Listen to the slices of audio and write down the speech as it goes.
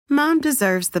Mom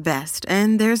deserves the best,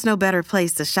 and there's no better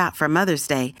place to shop for Mother's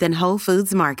Day than Whole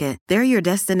Foods Market. They're your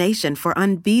destination for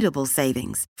unbeatable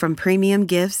savings, from premium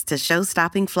gifts to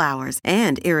show-stopping flowers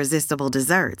and irresistible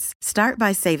desserts. Start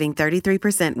by saving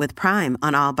 33% with Prime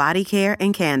on all body care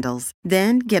and candles.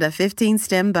 Then get a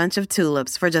 15-stem bunch of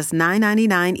tulips for just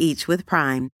 $9.99 each with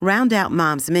Prime. Round out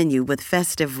Mom's menu with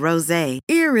festive rosé,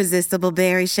 irresistible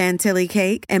berry chantilly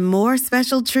cake, and more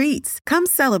special treats. Come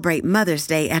celebrate Mother's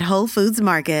Day at Whole Foods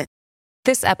Market.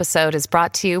 This episode is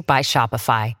brought to you by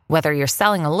Shopify. Whether you're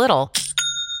selling a little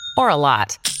or a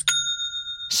lot,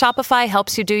 Shopify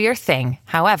helps you do your thing,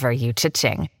 however you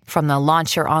cha-ching. From the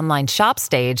launch your online shop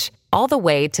stage, all the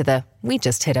way to the we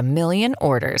just hit 1 million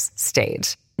orders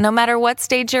stage. No matter what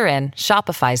stage you're in,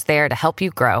 Shopify's there to help you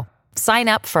grow. Sign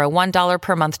up for a $1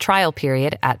 per month trial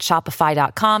period at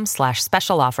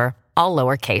shopify.com/special offer, all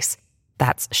lowercase.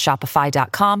 That's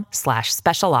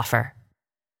shopify.com/special offer.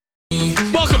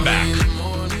 Welcome back.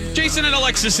 Jason and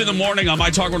Alexis in the morning on My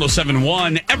Talk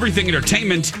 1071. Everything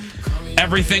entertainment,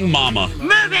 everything mama.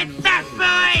 Move it, fat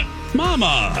boy!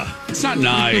 Mama. It's not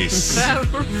nice.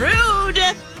 Rude!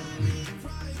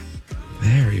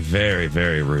 Very, very,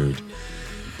 very rude.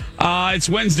 It's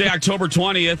Wednesday, October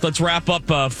 20th. Let's wrap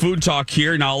up food talk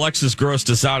here. Now, Alexis grossed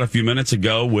us out a few minutes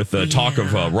ago with talk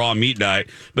of raw meat diet,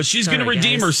 but she's going to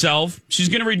redeem herself. She's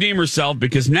going to redeem herself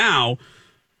because now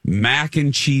Mac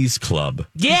and Cheese Club.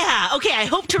 Yeah, okay, I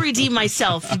hope to redeem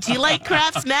myself. Do you like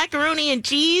Kraft's macaroni and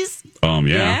cheese?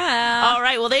 Yeah. All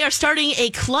right, well, they are starting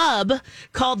a club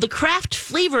called the Kraft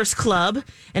Flavors Club,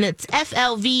 and it's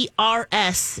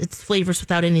FLVRS. It's flavors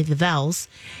without any of the vowels.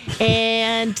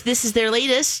 And this is their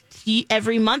latest.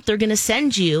 Every month, they're going to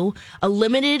send you a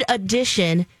limited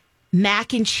edition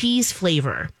mac and cheese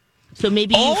flavor. So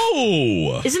maybe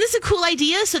isn't this a cool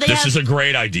idea? So this is a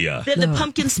great idea. The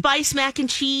pumpkin spice mac and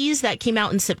cheese that came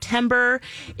out in September.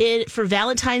 For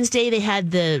Valentine's Day, they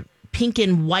had the pink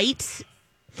and white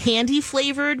candy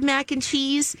flavored mac and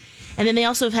cheese, and then they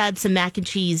also have had some mac and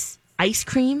cheese ice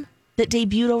cream that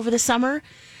debuted over the summer.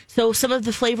 So some of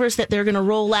the flavors that they're going to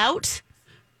roll out: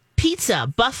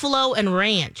 pizza, buffalo, and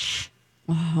ranch.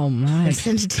 Oh my! I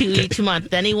send it to you each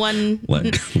month. Anyone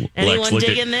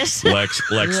digging this? Lex,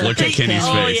 look at Kenny's face.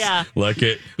 Oh yeah, look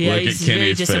at he's Kenny's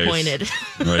very disappointed.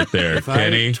 Face. Right there, if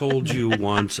Kenny. I told you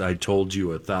once, I told you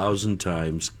 1,000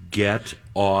 times. Get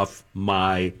off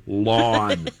my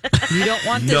lawn. You don't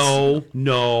want this.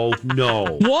 No.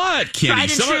 What, Kenny?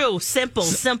 Tried and true. Simple,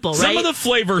 right? Some of the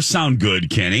flavors sound good,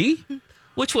 Kenny.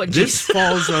 Which one? This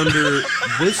falls under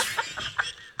this.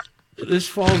 This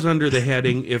falls under the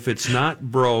heading: if it's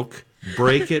not broke,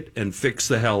 break it and fix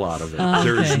the hell out of it. Okay.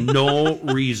 There's no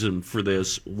reason for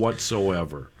this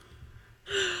whatsoever.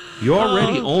 You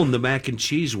already own the mac and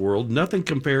cheese world. Nothing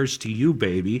compares to you,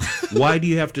 baby. Why do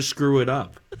you have to screw it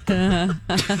up? I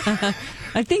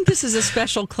think this is a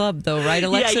special club, though, right,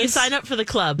 Alexis? Yeah, you sign up for the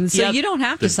club. So you don't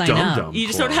have to sign up. You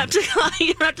just don't have to.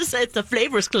 You don't have to say it's the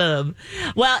Flavors Club.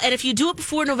 Well, and if you do it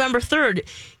before November 3rd,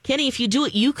 Kenny, if you do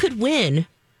it, you could win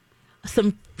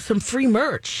some free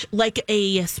merch, like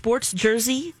a sports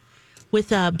jersey with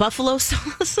buffalo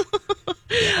sauce,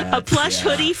 a plush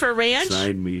hoodie for ranch.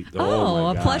 Sign me.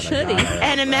 A plush hoodie.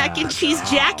 And a mac and cheese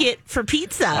jacket for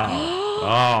pizza.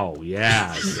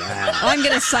 Yeah. I'm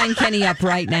going to sign Kenny up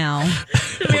right now.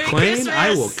 McLean, I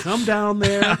will come down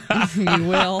there. You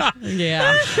will?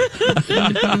 Yeah.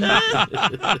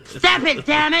 Stop it,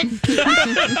 damn it.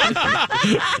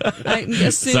 I'm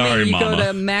assuming Sorry, you Mama. go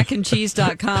to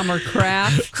macandcheese.com or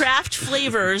Kraft. Kraft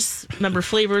Flavors. Remember,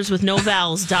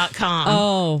 flavorswitnovowels.com.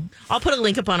 Oh. I'll put a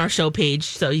link up on our show page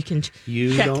so you can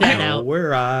You check don't that know out.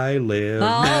 where I live.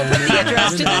 I'll put the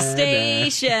address to the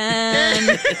station.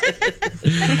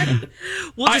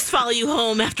 We'll just follow you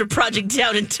home after Project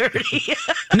Down and Dirty.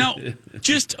 No,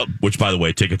 just which, by the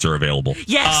way, tickets are available.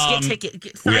 Yes, get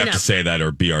ticket. Sign We have up. to say that,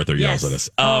 or B. Arthur yells at us.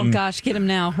 Oh, gosh, get him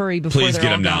now. Hurry before please they're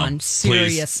get all him now. gone. Please.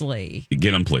 Seriously.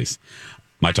 Get them, please.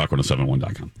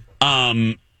 MyTalk1071.com.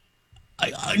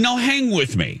 No, hang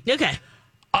with me. Okay.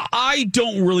 I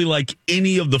don't really like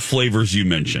any of the flavors you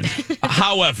mentioned.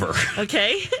 However,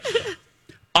 Okay.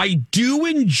 I do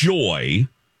enjoy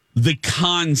the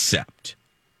concept.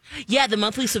 Yeah, the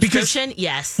monthly subscription.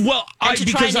 Yes. Well, and to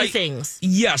try new things.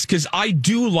 Yes, because I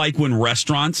do like when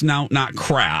restaurants, now not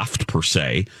Kraft per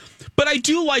se, but I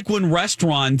do like when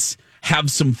restaurants have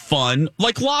some fun,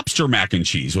 like lobster mac and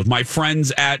cheese with my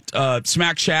friends at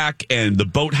Smack Shack and the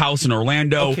Boathouse in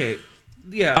Orlando. Okay.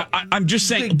 Yeah. I'm just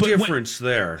saying. Big difference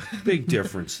there. Big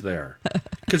difference there.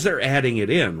 Because they're adding it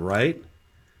in, right?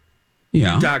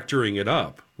 Yeah. doctoring it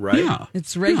up, right? Yeah.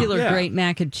 It's regular Yeah. great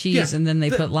mac and cheese, Yeah. and then they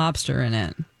put lobster in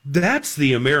it. That's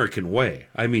the American way.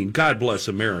 I mean, God bless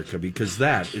America, because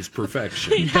that is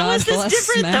perfection. Wait, how God is this bless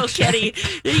different, though, Smack Kenny?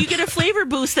 You get a flavor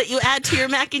boost that you add to your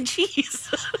mac and cheese.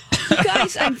 You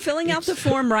guys, I'm filling out the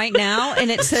form right now,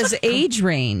 and it says age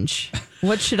range.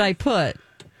 What should I put?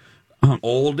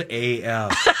 Old AF.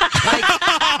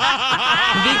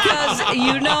 Because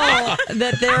you know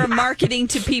that they're marketing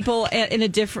to people in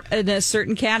a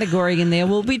certain category, and they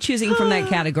will be choosing from that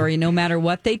category no matter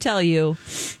what they tell you.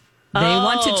 They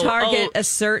want to target a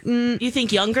certain, You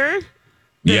think younger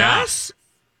than Yeah. us?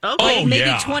 Okay. Oh, maybe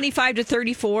yeah. 25 to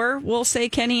 34. We'll say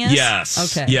Kenny is.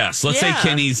 Yes. Okay. Yes. Let's say Yeah.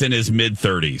 Kenny's in his mid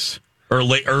 30s or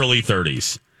early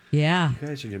 30s. Yeah. You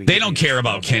guys are gonna They get don't me care in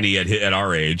about trouble. Kenny at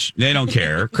our age. They don't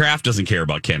care. Kraft doesn't care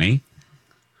about Kenny.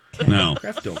 No.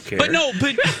 Kraft don't care. But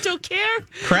Don't care.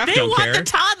 Kraft They don't want care. the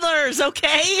toddlers,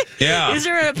 okay? Yeah. Is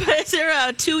there a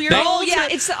 2-year-old? Oh, yeah.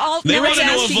 It's all. They no, want it's to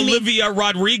know if asking me. Olivia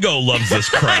Rodrigo loves this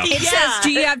crap. It Yeah. says,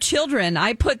 "Do you have children?"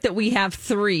 I put that we have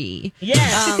 3.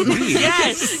 Yes.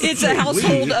 Yes. It's a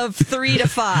household of 3 to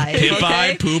 5. Hip okay?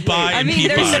 eye, poop eye, I and mean, peep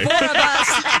there's eye. 4 of us.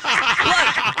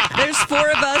 Look, there's 4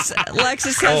 of us.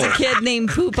 Lexus has a kid named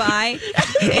Poop Eye,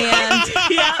 and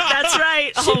Yeah, that's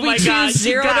right. should Oh we my choose gosh, you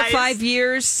 0 to guys. 5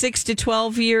 years, 6 to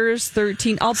 12 years,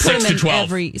 13? I'll put 6 them to in 12.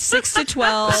 every 6 to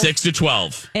 12, 6 to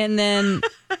 12. and then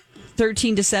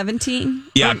 13 to 17.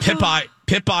 Yeah, Pip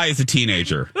Eye is a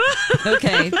teenager.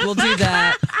 Okay, we'll do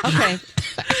that. Okay.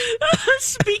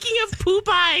 Speaking of poop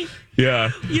eye,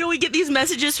 Yeah. we get these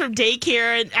messages from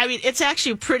daycare, and I mean, it's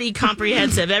actually pretty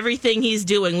comprehensive. Everything he's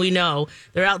doing, we know.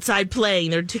 They're outside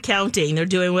playing, they're counting, they're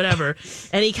doing whatever.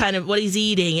 Any kind of what he's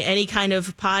eating, any kind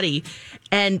of potty.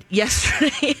 And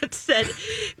yesterday it said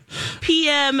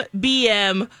PM,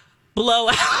 BM,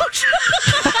 blowout.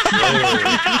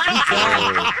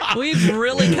 We've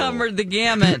really covered the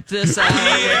gamut this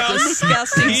hour with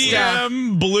disgusting stuff.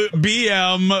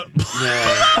 BM.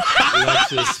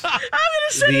 Alexis,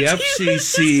 the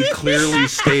FCC clearly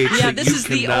states Yeah, that this you is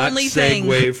the cannot only thing.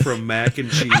 segue from mac and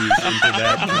cheese into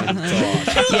that kind of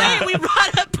talk. Yeah. We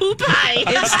brought up poop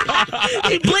eye.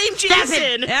 He blamed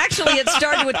Jason. Actually, it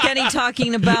started with Kenny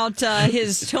talking about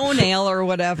his toenail or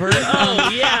whatever. Oh,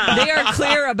 yeah. They are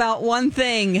clear about one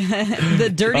thing: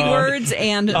 the dirty words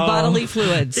and bodily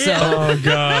fluids. So Oh,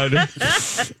 God. I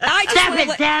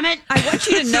just damn it. I want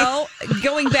you to know,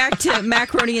 going back to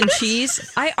macaroni and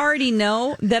cheese, I already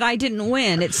know that I didn't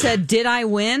win. It said, "Did I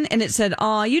win?" And it said,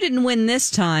 "Oh, you didn't win this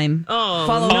time." Oh,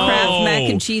 Follow no. Kraft Mac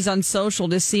and Cheese on social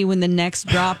to see when the next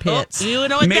drop hits. You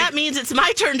know what May- that means? It's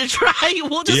my turn to try.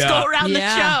 We'll just Yeah. go around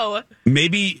Yeah. the show.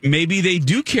 Maybe they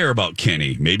do care about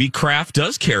Kenny. Maybe Kraft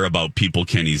does care about people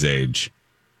Kenny's age.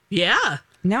 Yeah.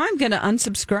 Now I'm going to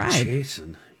unsubscribe.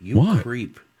 Jason, you What?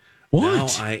 creep. What? Now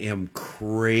I am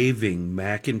craving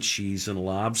mac and cheese and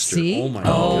lobster. See? Oh my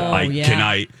Oh, god! yeah. Can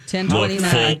I 1029.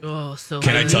 look full? Oh, so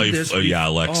Can I good. tell you? This Yeah,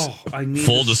 Alex. Oh, I need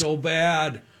full this dis- so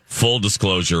bad. Full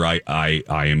disclosure, I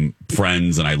am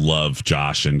friends and I love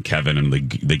Josh and Kevin and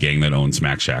the gang that owns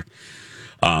Smack Shack.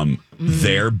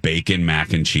 Their bacon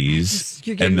mac and cheese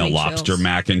You're giving and the me lobster chills.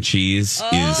 mac and cheese is.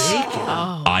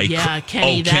 Oh, yeah,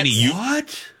 Kenny. Kenny,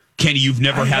 What? Kenny, you've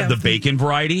never I had have the the- bacon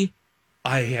variety.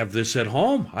 I have this at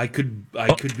home. I could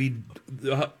be.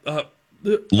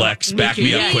 Lex, back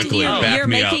me up Yeah, quickly. you- Back you're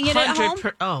me up. making it at home?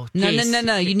 Oh, No, no, geez.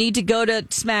 no. You need to go to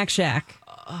Smack Shack.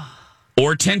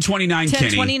 Or 1029, Kenny.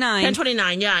 1029.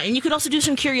 1029, yeah. And you could also do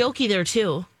some karaoke there,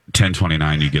 too.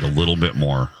 1029, you get a little bit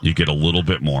more. You get a little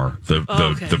bit more.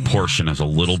 Okay. The portion is a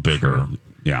little bigger.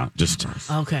 Yeah, just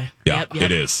Okay. yeah, Yep.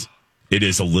 it is. It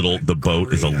is a little. The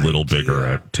boat is a little bigger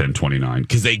at 1029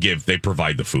 because they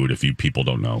provide the food. If you people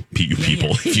don't know, you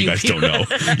people, if you guys don't know,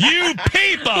 you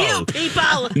people, You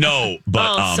people. no,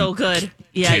 but Oh, so good.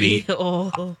 Yeah. Kenny,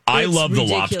 Oh. I It's love the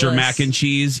lobster ridiculous. mac and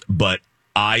cheese, but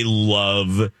I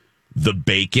love the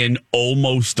bacon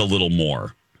almost a little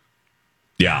more.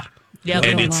 Yeah. Yep. And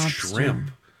Little it's lobster.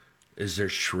 Shrimp. Is there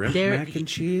shrimp There- mac and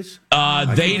cheese? they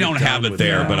can don't get have down it with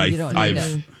there, that. but You don't need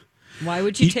it. Why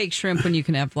would you take shrimp when you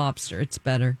can have lobster? It's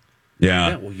better.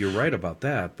 Yeah, well, you're right about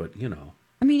that, but you know.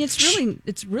 I mean, it's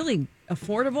really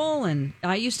affordable. And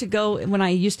I used to go when I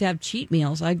used to have cheat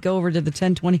meals. I'd go over to the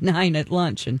 1029 at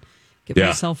lunch and get Yeah.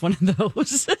 myself one of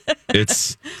those.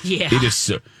 It's Yeah. It is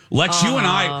so. Lex, you and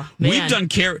I, man. we've done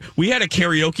we had a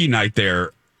karaoke night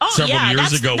there several yeah, years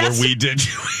that's- ago where that's- we did.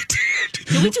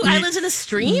 Did we do Islands in the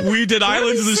Stream? We did What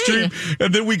Islands did in we the sing? Stream,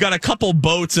 and then we got a couple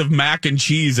boats of mac and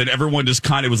cheese, and everyone just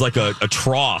kind of was like a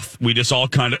trough. We just all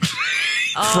kind of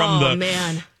Oh,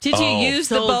 man. Did you use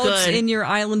the So boats good. in your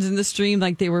islands in the stream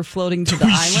like they were floating to the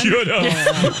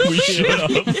island? We should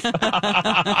have.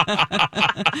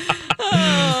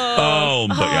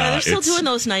 But yeah, they're still it's- doing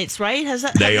those nights, right? Has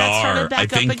that They started are. back I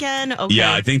think, up again? Okay.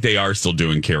 Yeah, I think they are still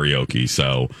doing karaoke.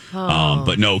 So,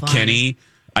 but no, fun. Kenny,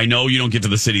 I know you don't get to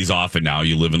the cities often now.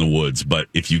 You live in the woods, but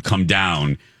if you come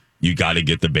down, you got to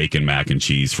get the bacon mac and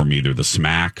cheese from either the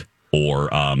Smack or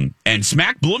and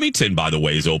Smack Bloomington, by the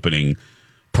way, is opening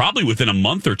probably within a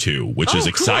month or two, which is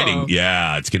exciting. Cool.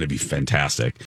 Yeah, it's going to be fantastic.